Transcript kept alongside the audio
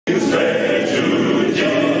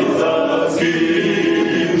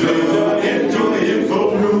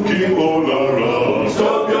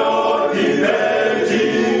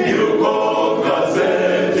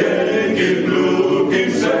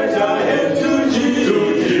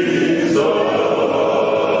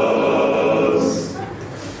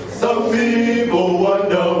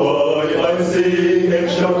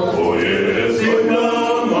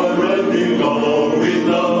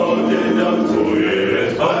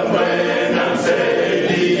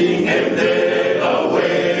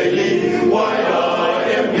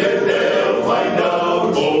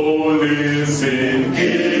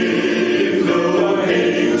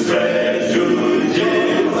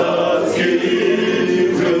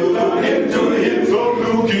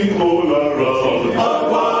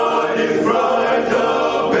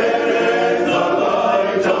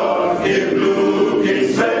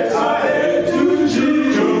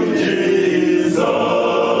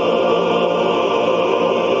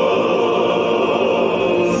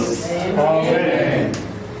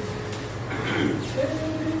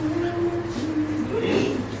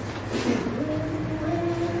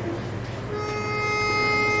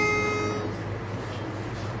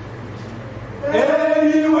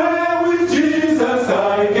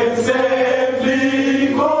can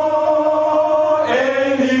safely go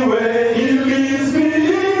anywhere He leads me in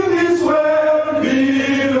this world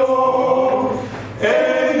below.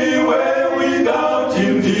 Anywhere without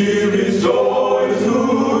Him, dearest joys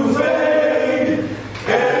would fade.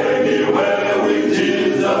 Anywhere with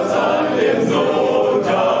Jesus, I am not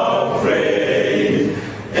afraid.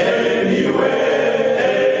 Anywhere,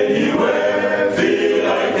 feel I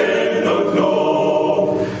cannot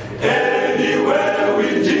know. Anywhere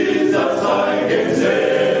with Jesus, I can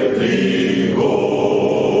safely go.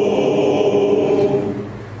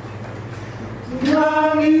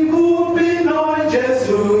 Nangikupi no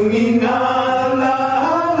Jesu ningala,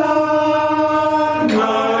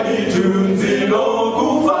 ngitunzi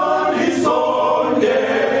lokuvali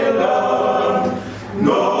sondela,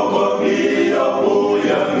 noko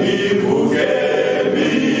ngiyabuya ngivuke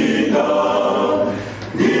mina,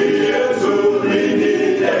 ngiyesu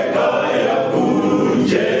ekhaya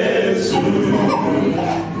kuJesu,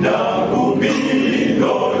 nakubi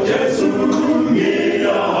no Jesu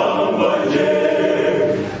ngiyahamba nje,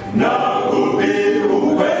 nakubi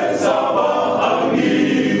ukwesaba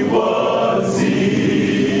angikwazi.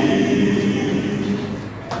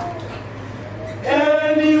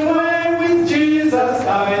 Anywhere with Jesus I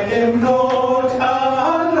am not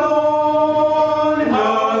alone.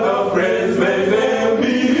 Other friends may fail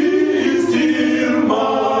me, He's still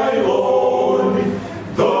my own.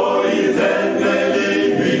 Though His hand may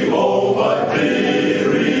lead me over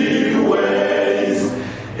dreary ways.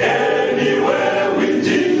 Anywhere with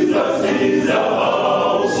Jesus is a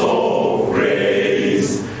house of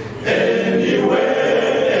grace. Anywhere,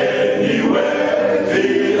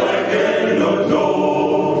 feel I cannot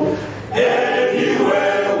know.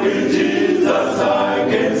 Anywhere with Jesus I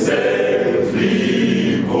can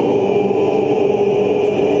safely go.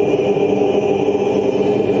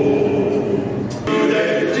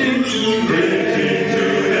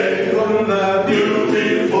 Today from the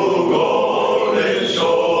beautiful golden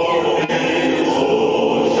shore,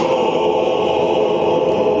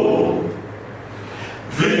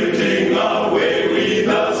 drifting away with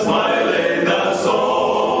a smile and a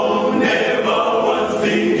song, never once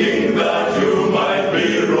thinking that you might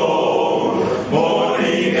be wrong.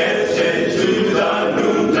 Morning has changed to the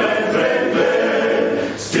noontime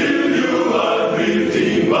dreadland. Still you are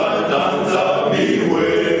drifting, but answer me well.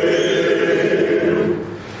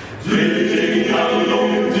 Drifting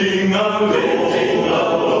along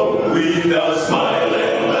with a smile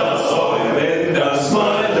and a song, and a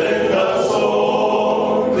smile and a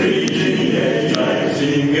song. Preaching and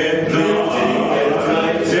writing and drifting and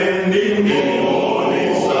pretending in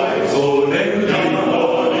morning's light, so then in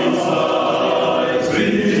morning's light.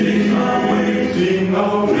 Drifting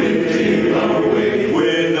away,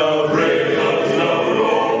 when the breakers now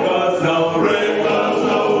rockers now breakers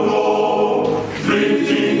now roll.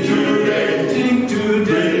 Drifting today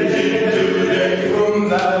from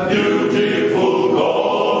the beautiful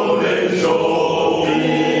golden shore.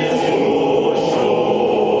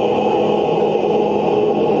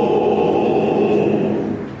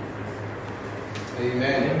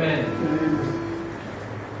 Amen. Amen.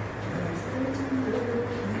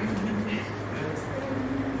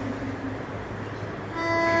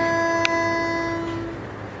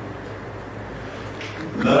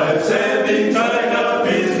 Life's heavy tide of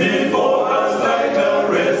peace before us, like a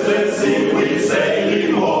restless sea, we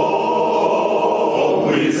sailing home,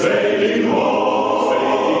 we sailing home.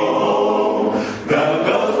 The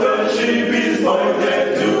gospel ship is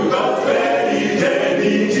pointed to God's very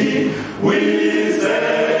eternity, we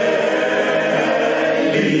sailing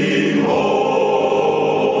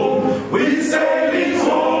home, we sailing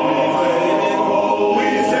home, we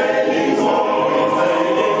sailing home, we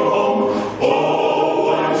sailing home. Oh,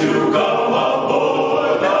 won't you come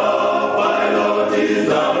aboard? The pilot is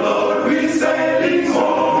the Lord. We sailing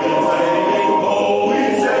home, we sailing home, we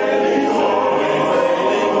sailing home, we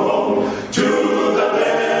sailing home to the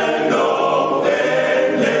land of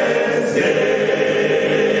endless day.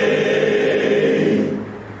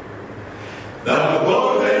 The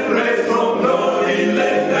golden rays from glory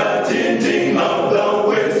land, the tinting of the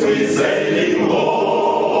west. We sailing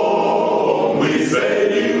home, we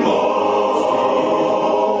sailing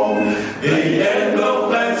home. The end of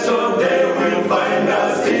life's short day will find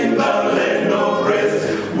us in the land of rest.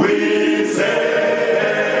 We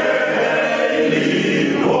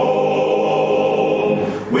sailing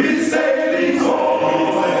home, we sailing home, we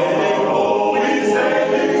sailing home, we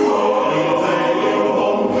sailing home, we sailing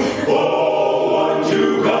home. Oh, won't you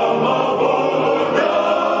come aboard? The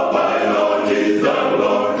pilot is the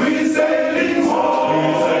Lord. We sailing home.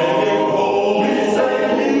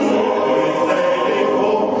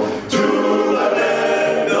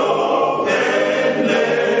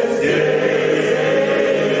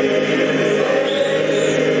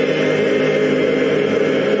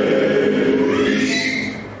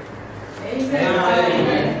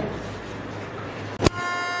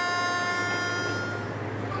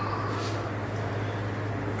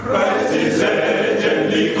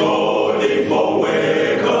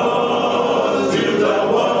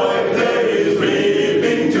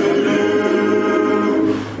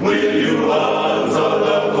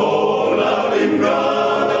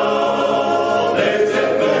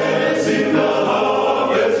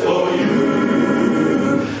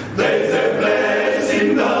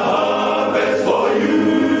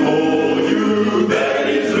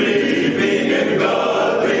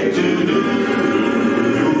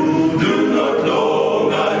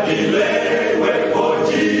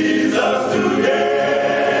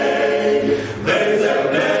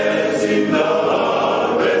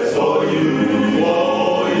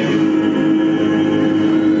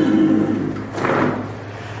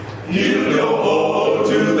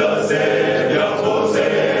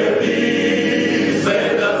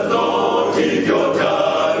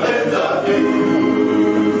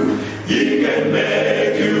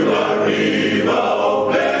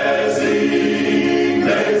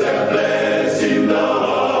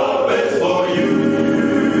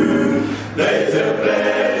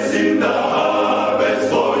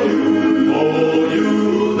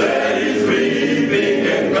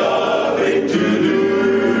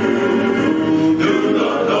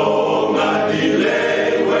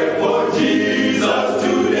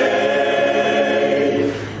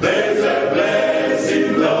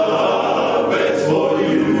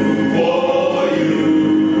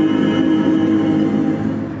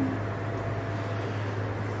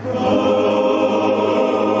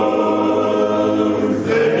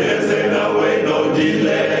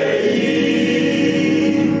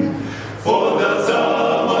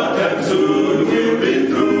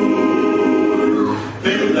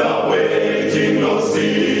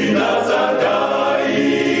 sinners are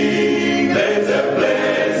dying. There's a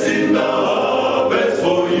place in the harvest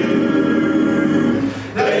for you.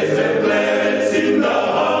 There's a place in the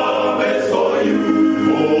harvest for you.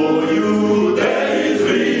 For you there is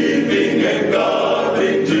reaping and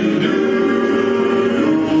gathering to do.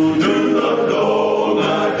 Do not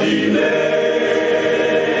longer delay.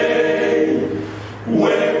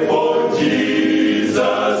 Wait for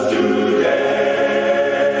Jesus today.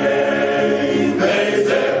 There's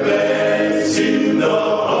a place in the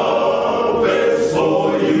harvest for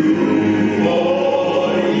you, for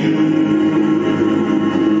you.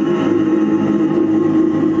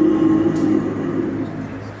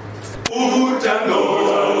 Utando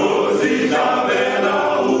zitamela,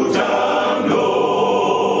 utando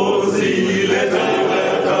zileta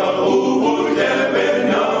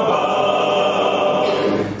ubukebenaba.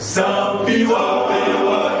 Sapiwa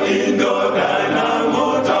pewa indodana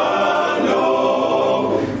motano.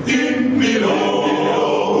 Impilo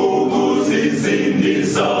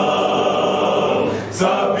ukuzizindisa.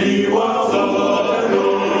 Sapiwa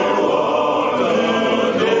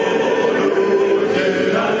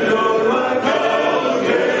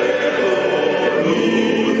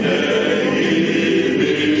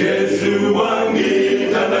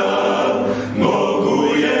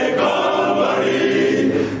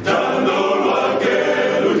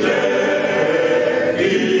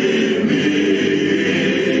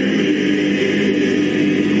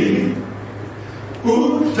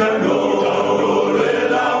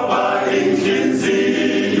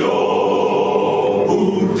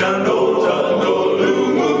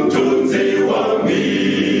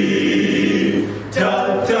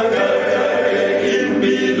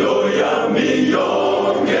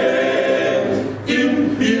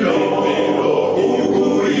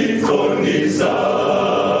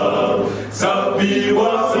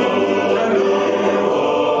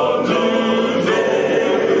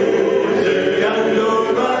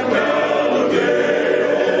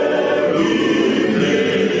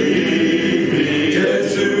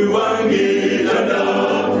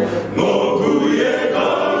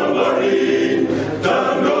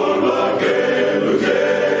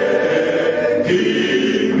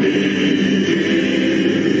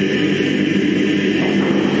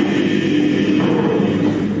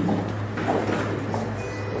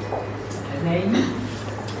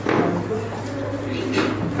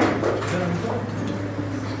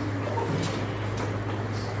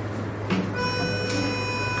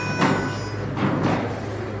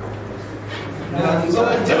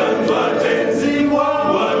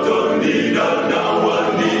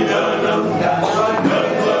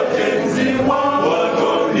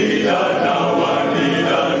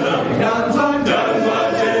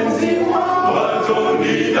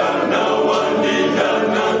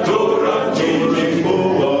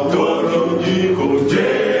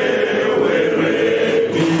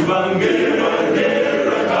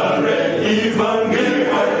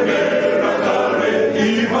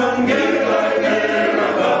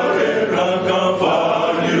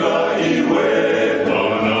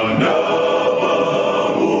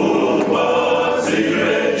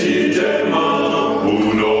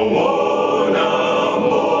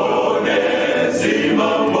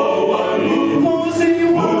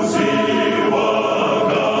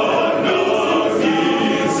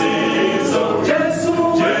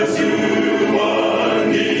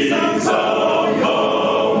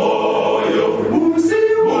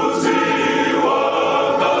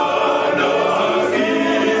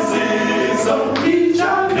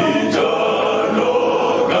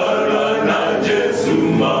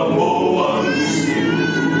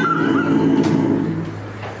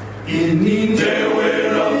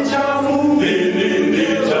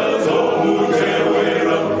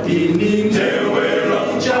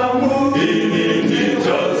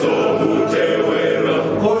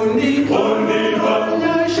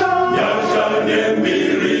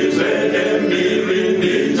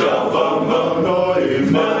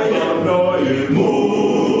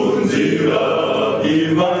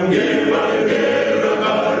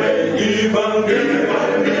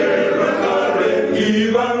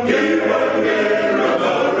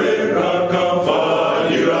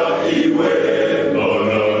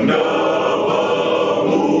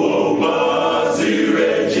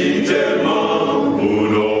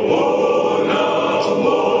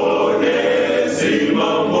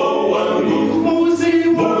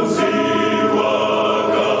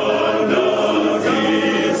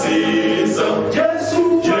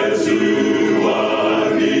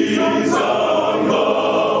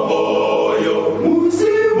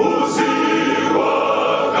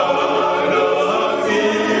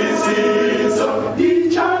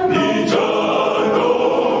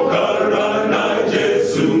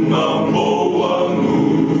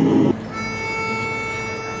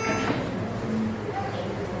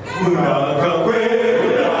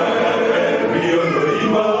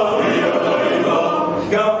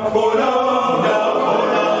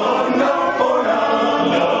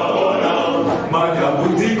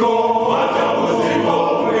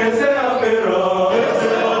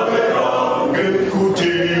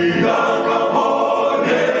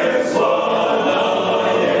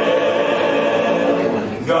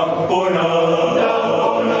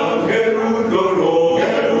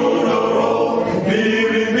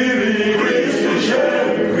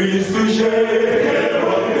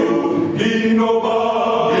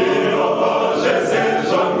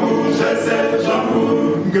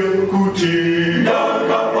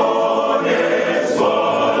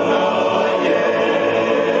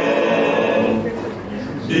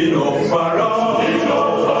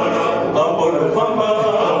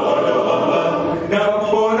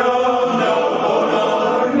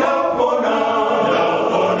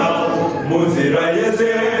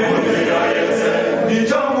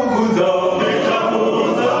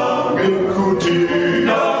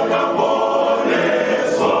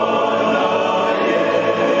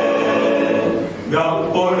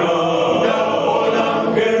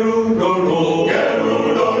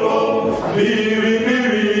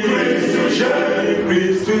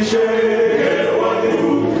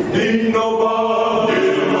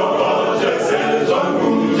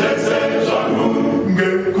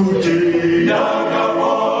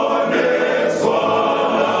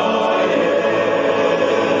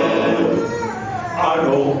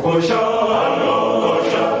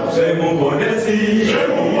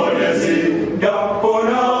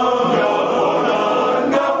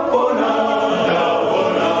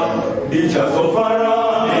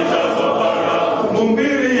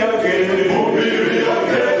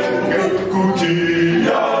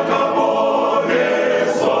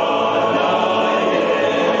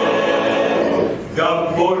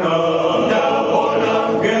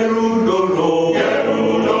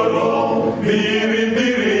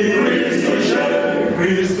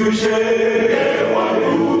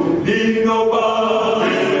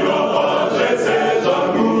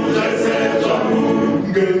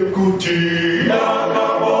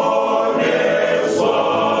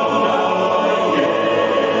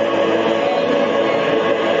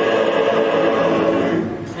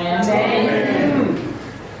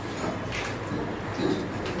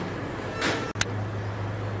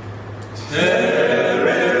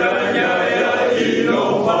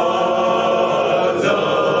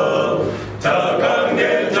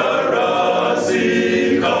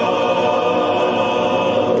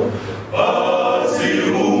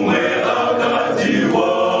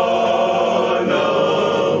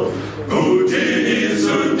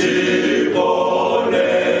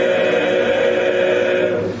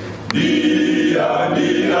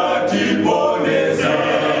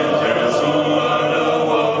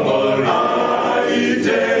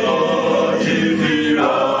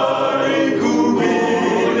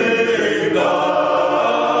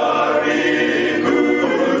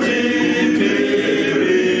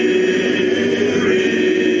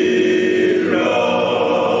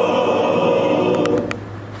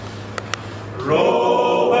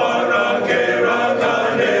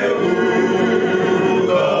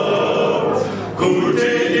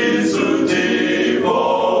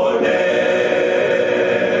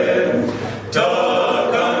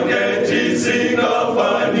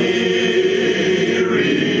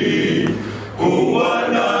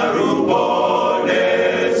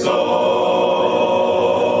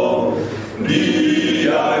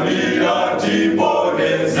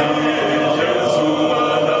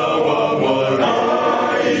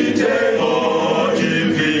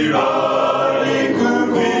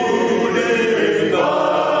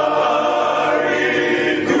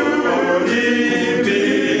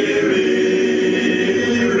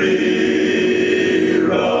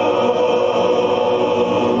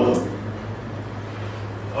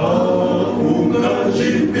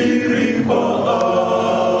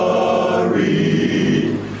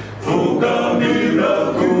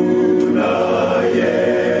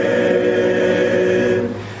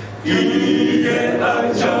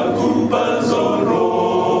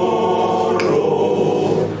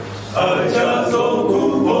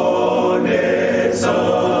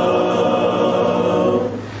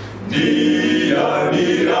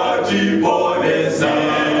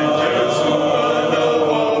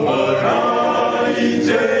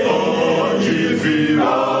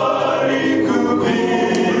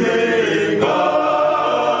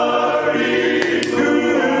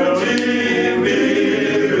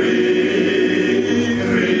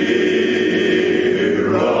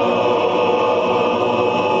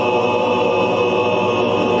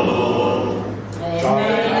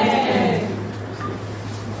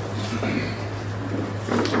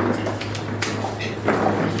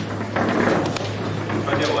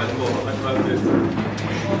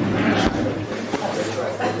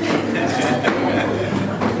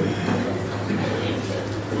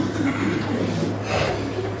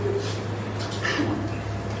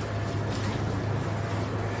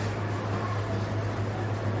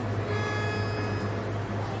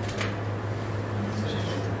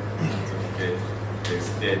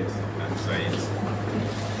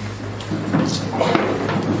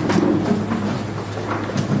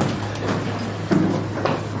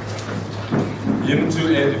Hymn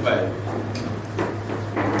 285.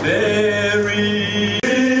 There is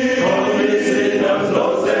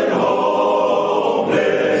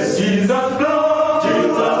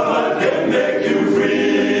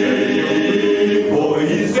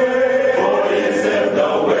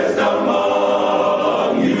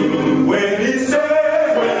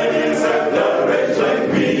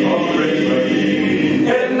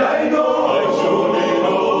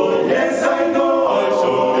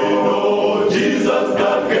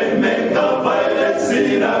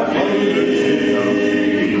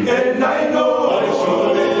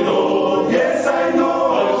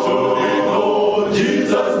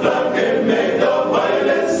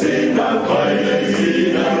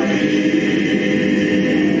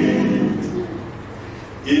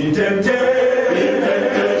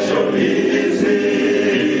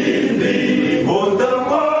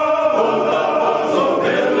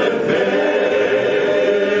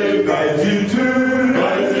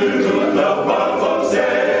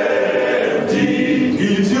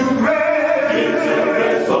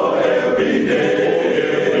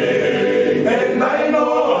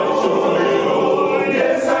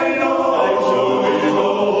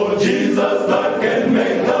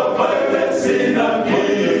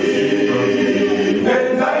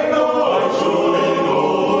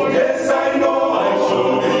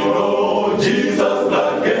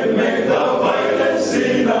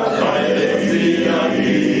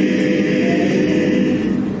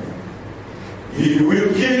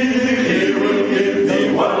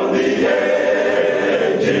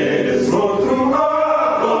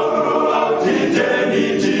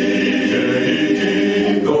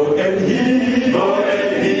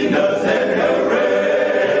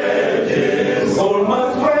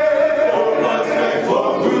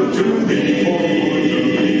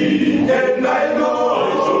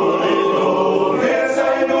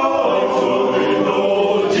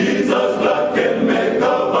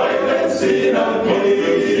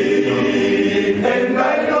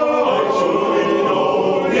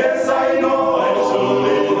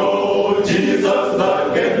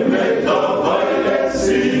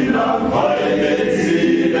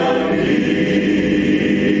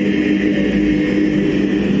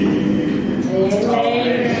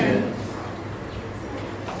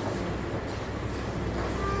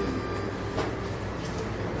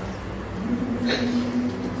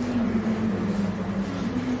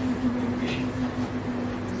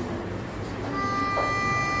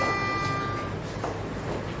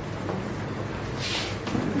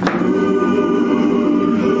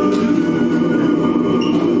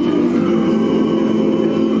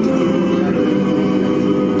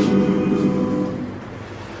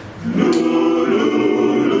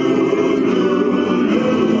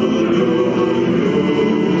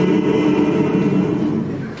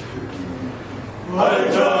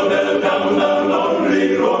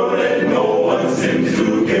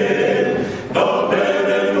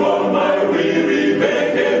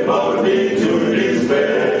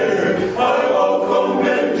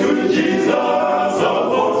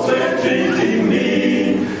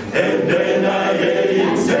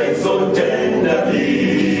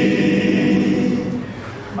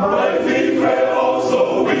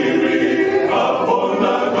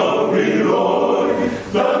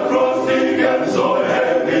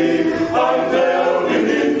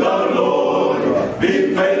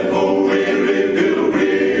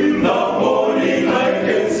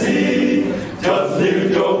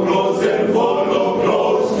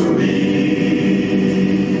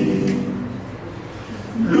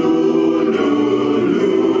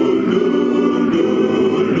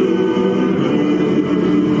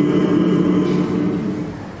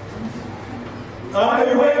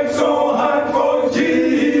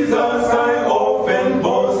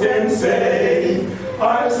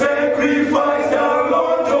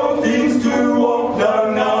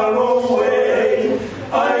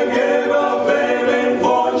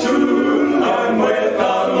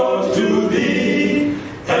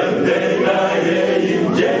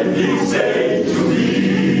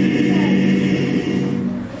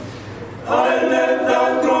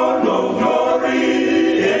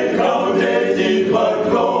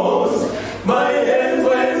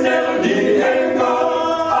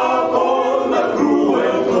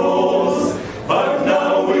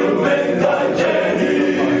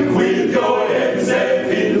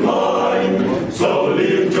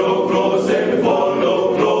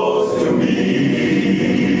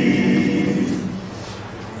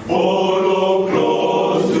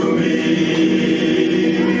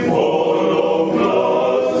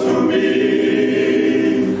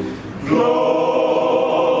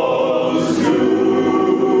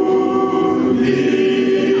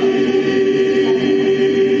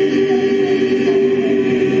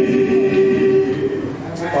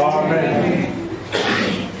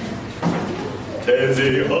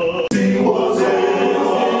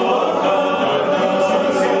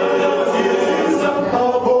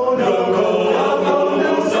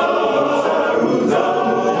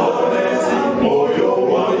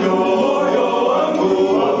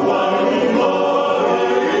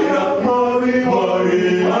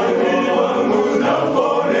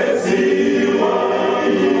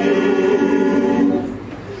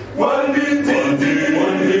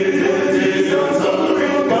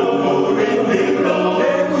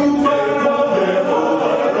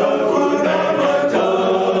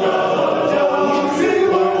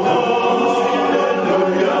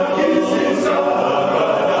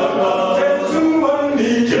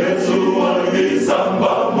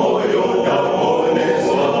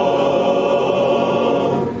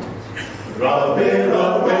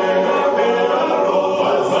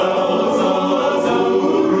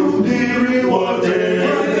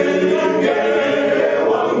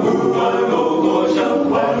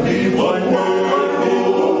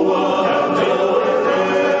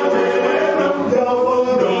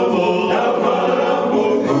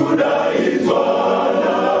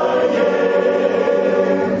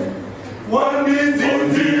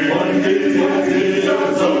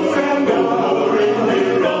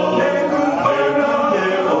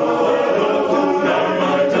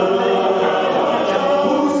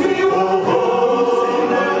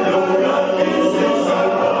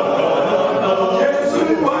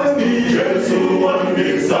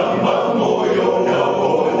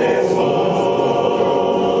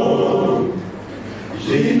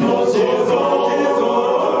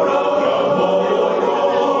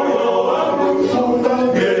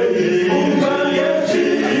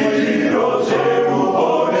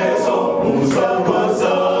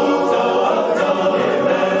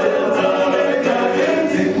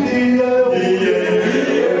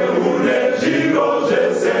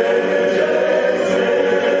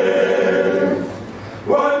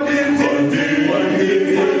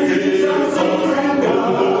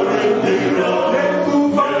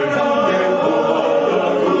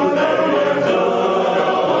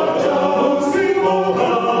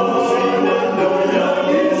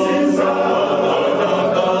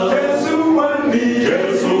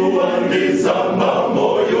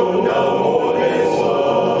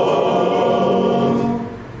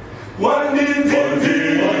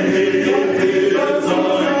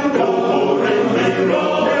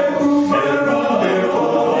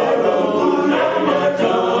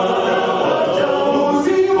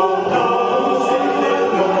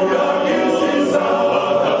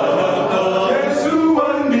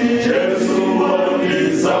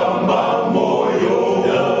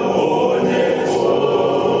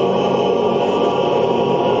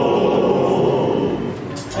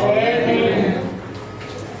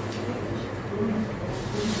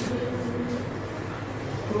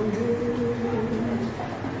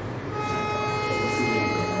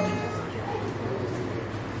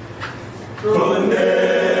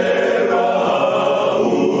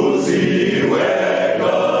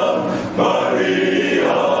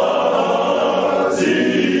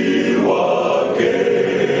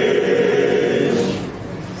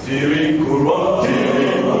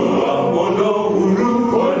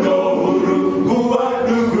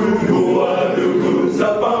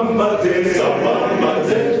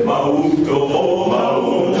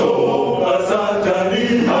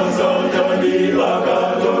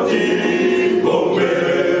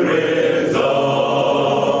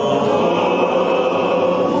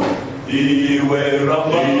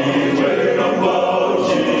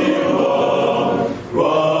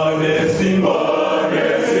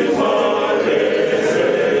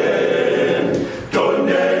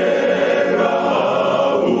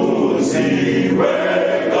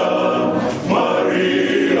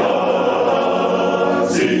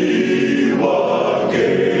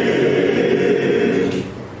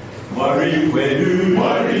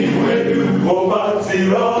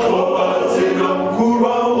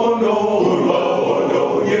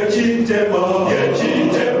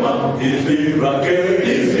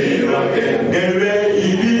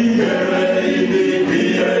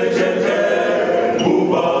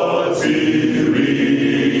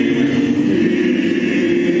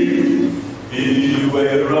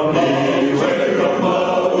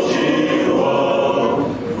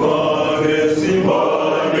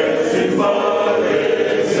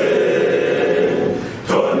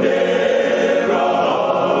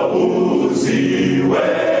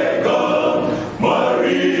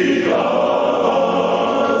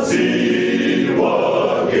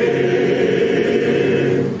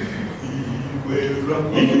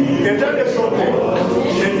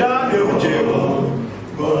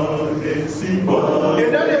Yes.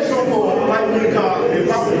 Edane shoko manika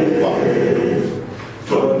epakuwa.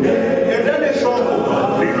 Edane shoko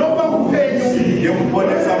riloba upenyu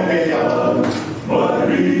yekuponesa mbeya.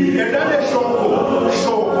 Edane shoko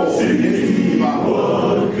yesimba.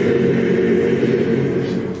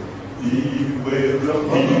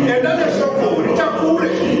 Edane shoko richakure.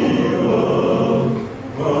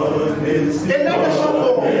 Edane shoko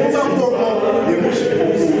unakomo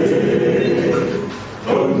yemushikuku.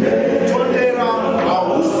 Tondera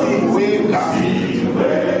hausi wega.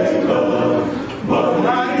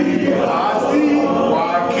 Nani asi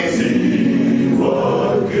wake.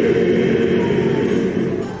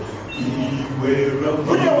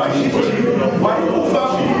 Kune wazhinji vari kufa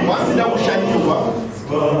vasina kushanyiwa.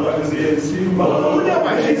 Kune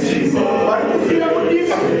vazhinji vari kufira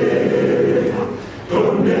mudiba.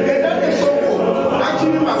 Edane shoko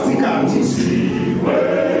achiri masikati.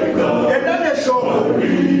 Edane shoko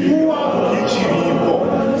kuwa ichiripo.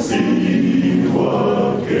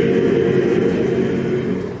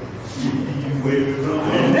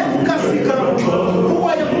 Nekukasika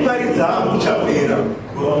kuwa yekuparidza kuchapera.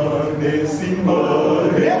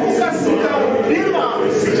 Nekukasika rima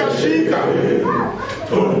richasvika.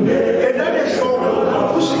 Edane shoko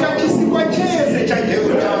kusvika chisikwa chese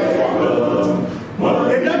chajesu chanzwa.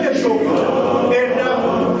 Edane shoko enda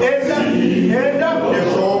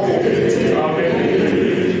neshoko.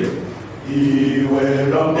 Iwe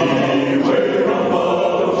ramba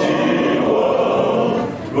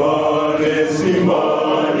Simba,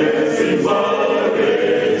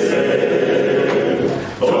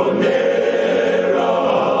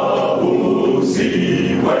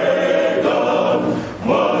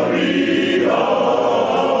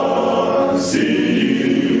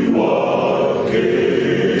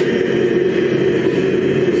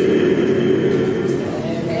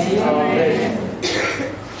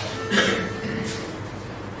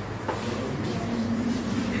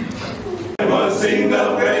 sing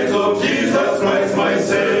the praise of Jesus Christ, my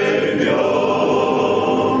Savior.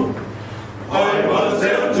 I must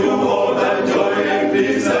tell to all that joy and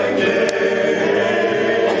peace again.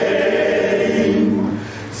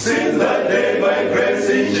 Since that day, by grace,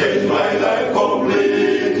 He changed my life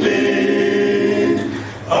completely.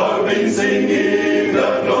 I've been singing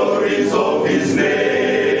the glories of His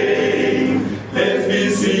name. Let's be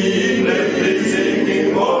singing, let's be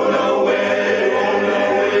singing all the way.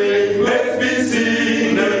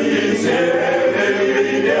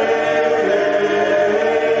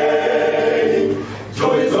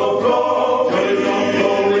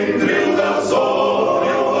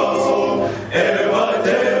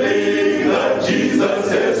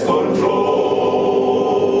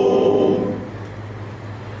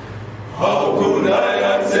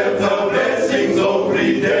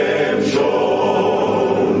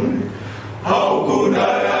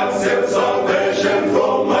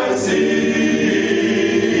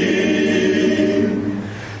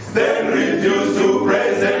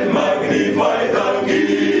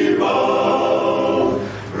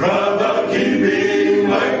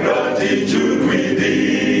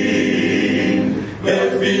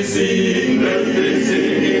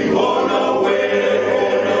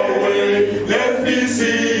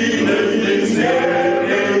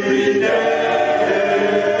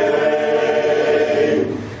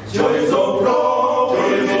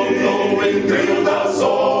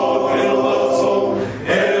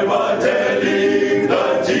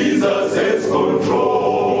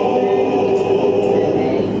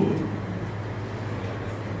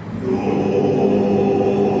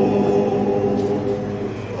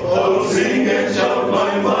 I'll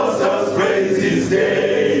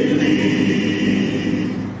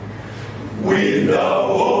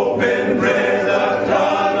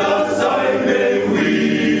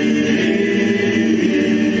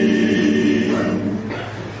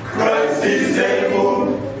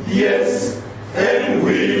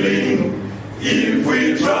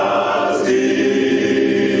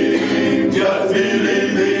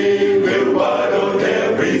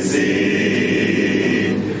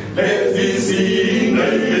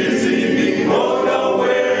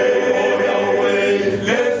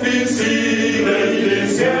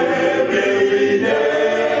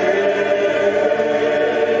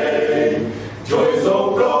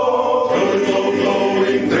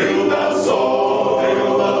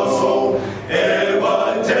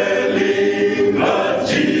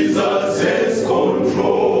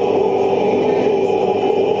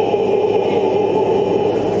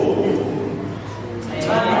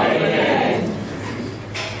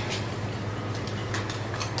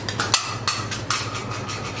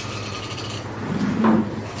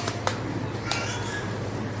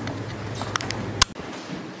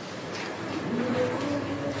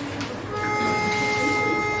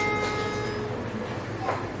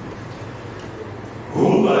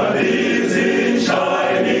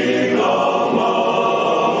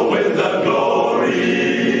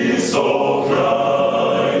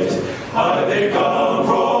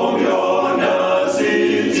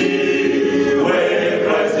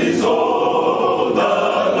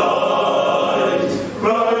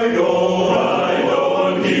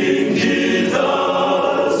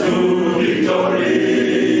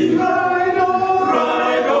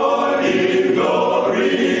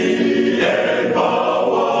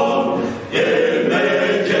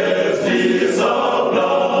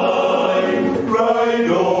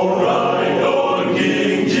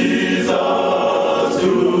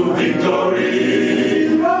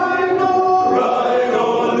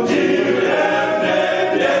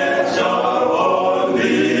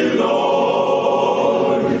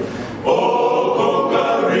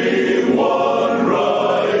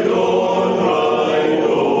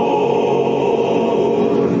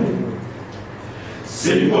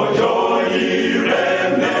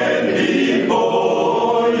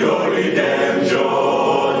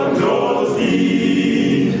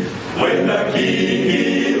King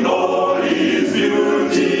in all his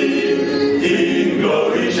beauty, in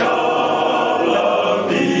glory shall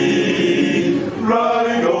appear.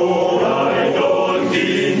 Ride on,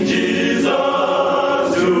 King Jesus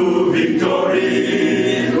to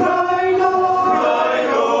victory. Ride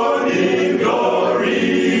on in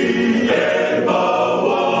glory and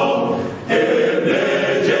power and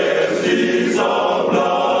majesty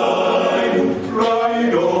sublime.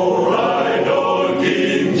 Ride on,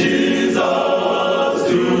 King Jesus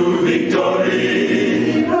to victory.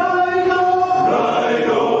 Ride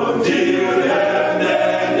on till heaven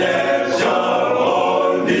and earth shall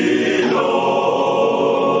all be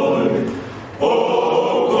known.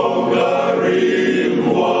 Oh, conquering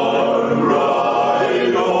one,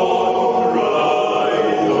 ride on,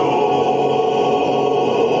 ride on.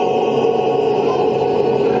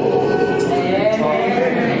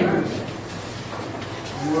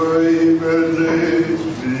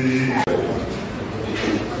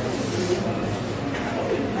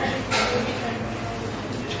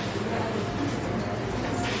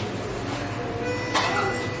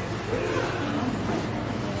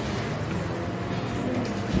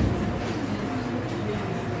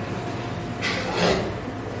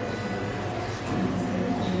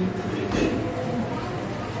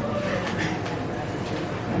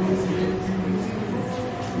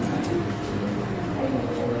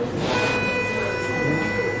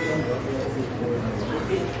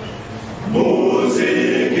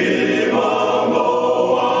 Muziki mambo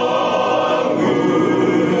wangu,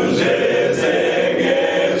 zezenge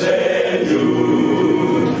zenyu,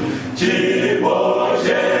 chimbo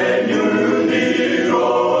zenyu ndiro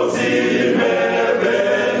zimebe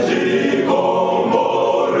zikomborero.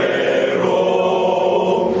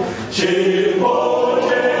 Chimbo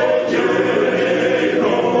zenyu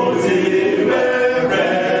ndiro zimebe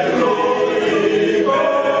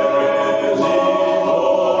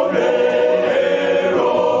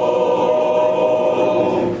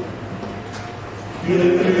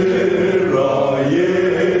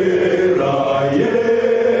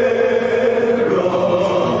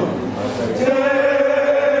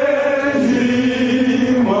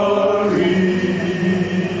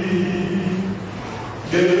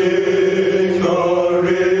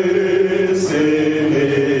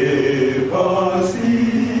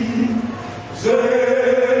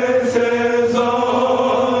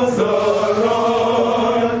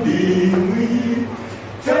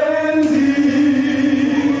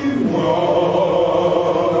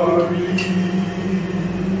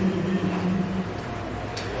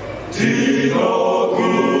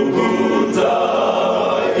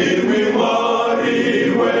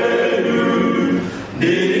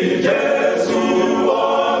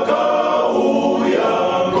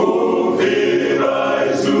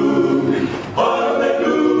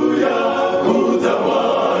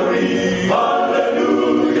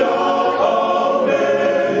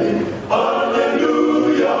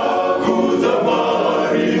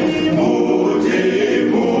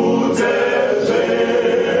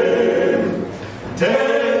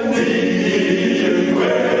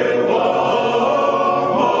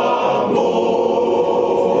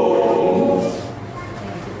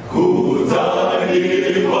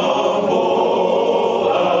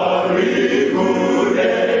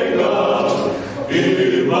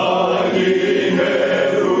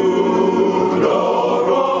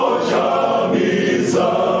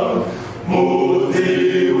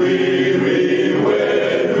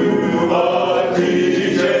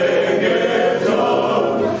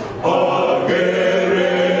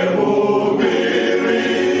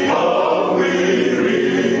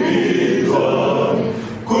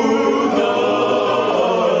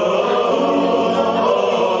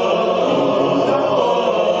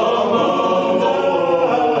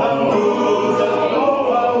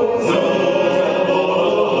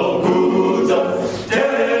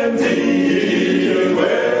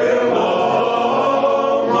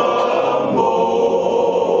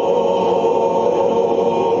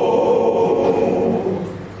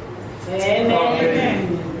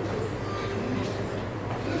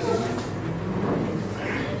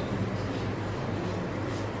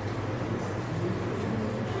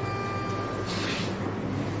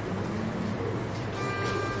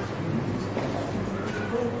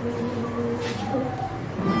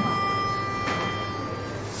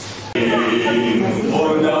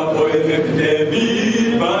On a poète des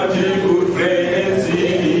vies, magique ou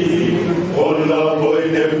frénésie. On a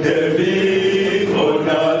poète des vies, on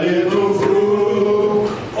a les tout fruits.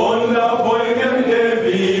 On a poète des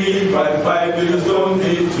vies, but 5 years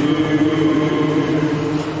only two.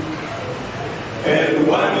 And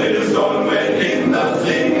one little stone went in the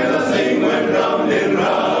sling, and the sling went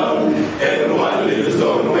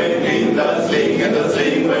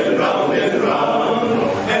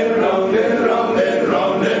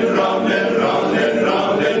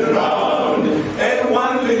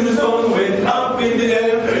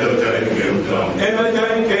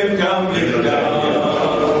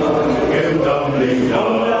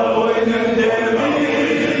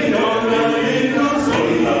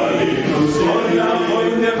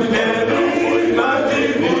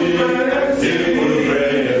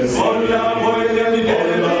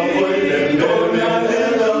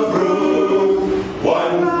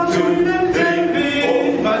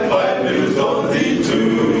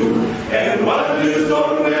little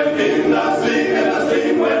stone went in the sling, and the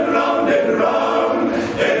sling went round and round.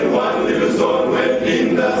 And one little stone went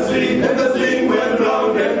in the sling, and the sling went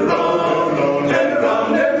round and round. And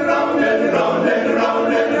round and round and round and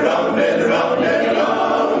round and round and round and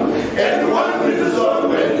round. And one little stone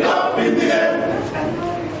went up in the air.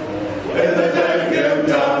 And the giant came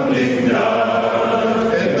tumbling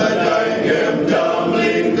down. And the giant came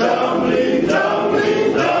tumbling, tumbling,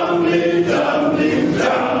 tumbling, tumbling, tumbling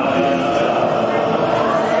down.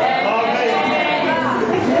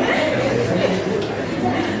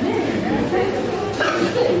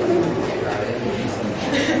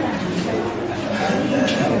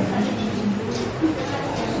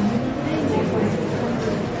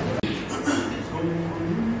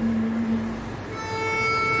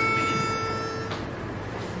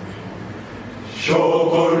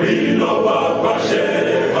 Shokorino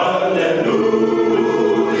Papashere, hallelujah.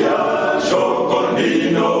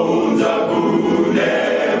 Shokorino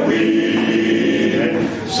Unzakunewi.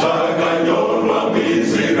 Shakanyorwa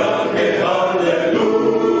Mizirake,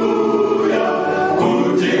 hallelujah.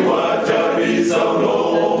 Kuti watarisa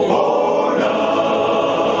unopona.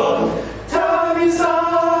 Tarisa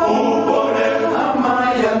upone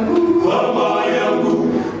amayangu, amayangu.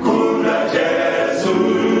 Kuna Jesu,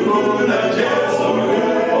 kuna Jesu.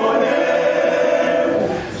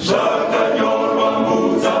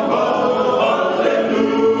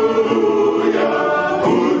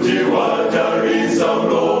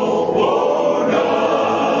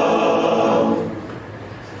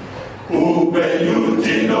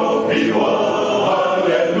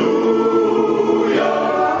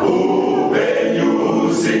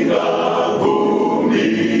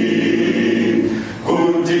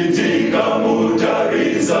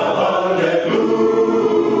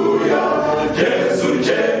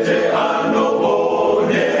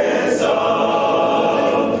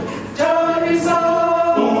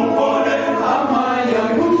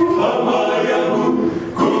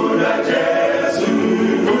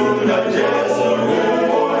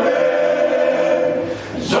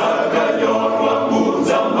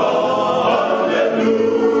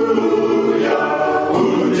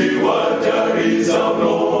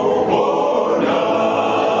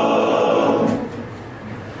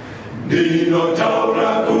 Dino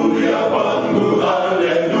taura kuria wangu,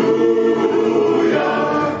 haleluya.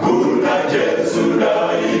 Kuna Jesu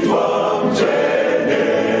naitwa mchene,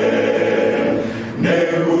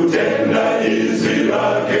 nekutenda izi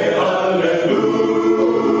lake, haleluya.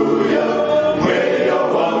 Mweya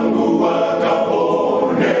wangu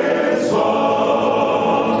wakaponeswa.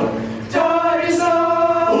 Tarisa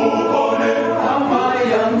upone ama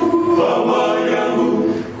yangu, ama yangu.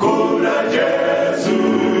 Kuna Jesu,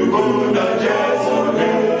 kuna Jesu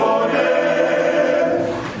upone.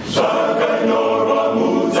 Shakanyorwa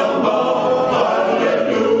muzamba,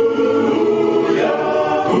 haleluya.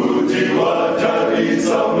 Kuti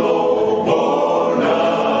watarisa unopona.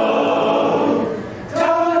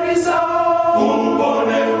 Tarisa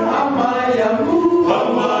upone ama yangu,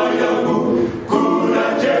 ama yangu. Kuna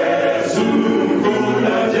Jesu,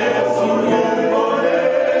 kuna Jesu upone.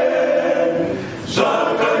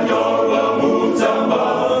 Shakanyorwa muzamba,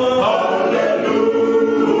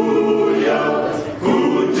 haleluya.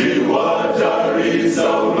 Kuti watarisa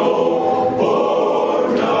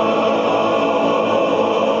unopona.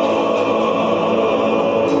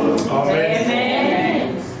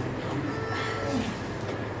 Amen.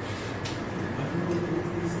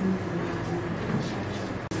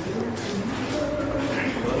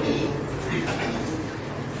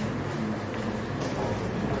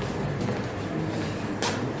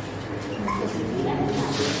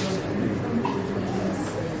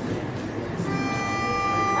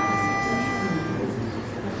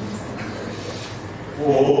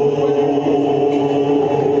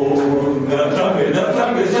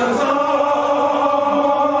 나타게 장상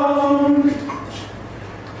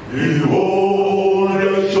He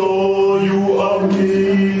will show you a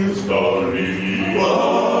mystery. A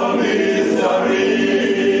mystery.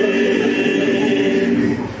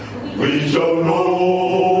 We shall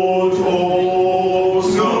not all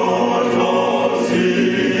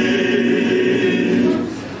see,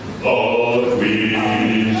 but we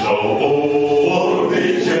shall all be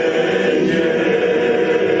changed.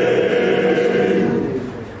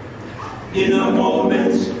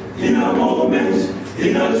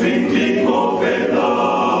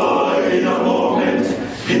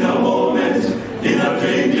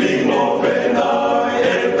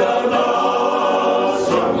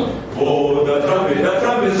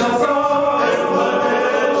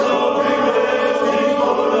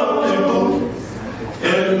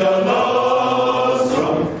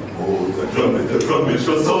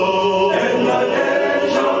 precious soul, and the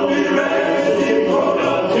dead shall be raised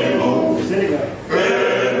incorruptible,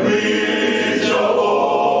 and we shall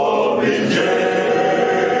all be changed,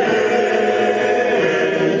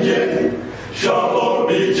 shall all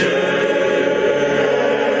be changed.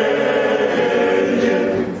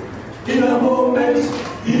 In a moment,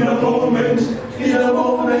 in a moment, in a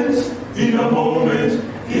moment, in a moment,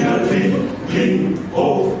 in a twinkling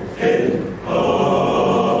of an